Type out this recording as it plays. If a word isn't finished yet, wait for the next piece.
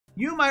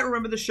You might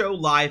remember the show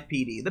Live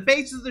PD. The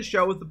basis of the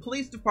show was the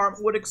police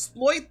department would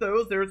exploit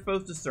those they were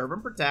supposed to serve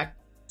and protect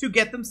to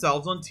get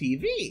themselves on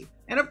TV.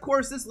 And of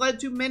course, this led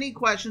to many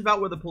questions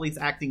about were the police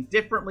acting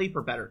differently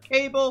for better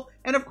cable,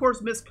 and of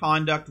course,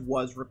 misconduct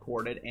was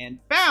recorded and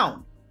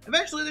found.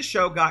 Eventually, the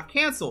show got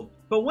canceled.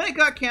 But when it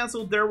got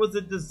canceled, there was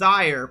a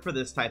desire for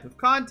this type of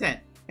content.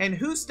 And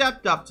who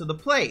stepped up to the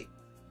plate?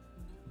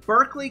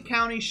 Berkley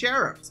County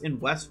sheriffs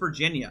in West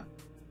Virginia.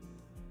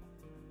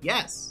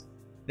 Yes,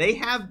 they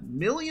have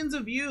millions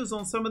of views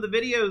on some of the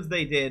videos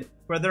they did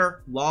for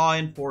their Law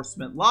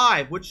Enforcement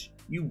Live, which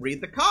you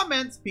read the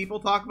comments, people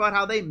talk about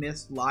how they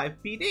missed Live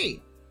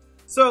PD.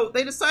 So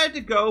they decided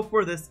to go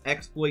for this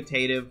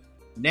exploitative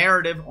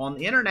narrative on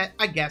the internet,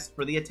 I guess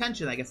for the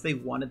attention. I guess they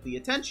wanted the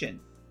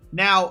attention.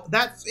 Now,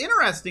 that's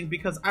interesting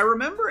because I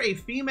remember a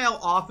female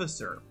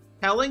officer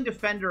telling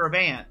Defender of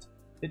Ant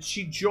that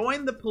she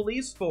joined the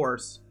police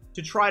force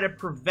to try to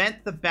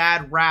prevent the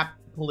bad rap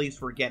the police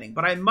were getting.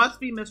 But I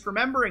must be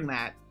misremembering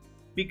that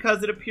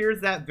because it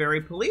appears that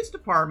very police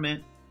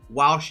department,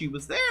 while she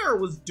was there,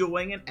 was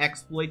doing an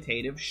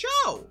exploitative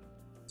show.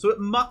 So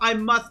I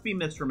must be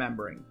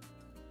misremembering.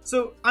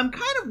 So I'm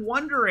kind of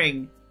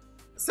wondering,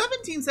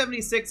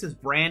 1776 has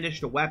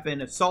brandished a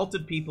weapon,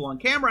 assaulted people on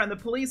camera, and the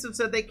police have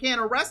said they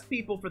can't arrest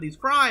people for these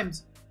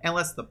crimes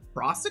unless the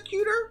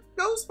prosecutor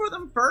goes for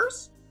them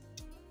first.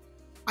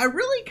 I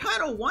really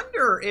kind of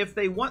wonder if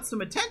they want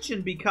some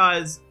attention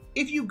because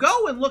if you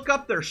go and look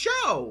up their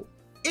show,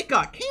 it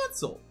got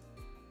canceled.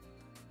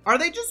 Are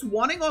they just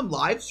wanting on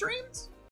live streams?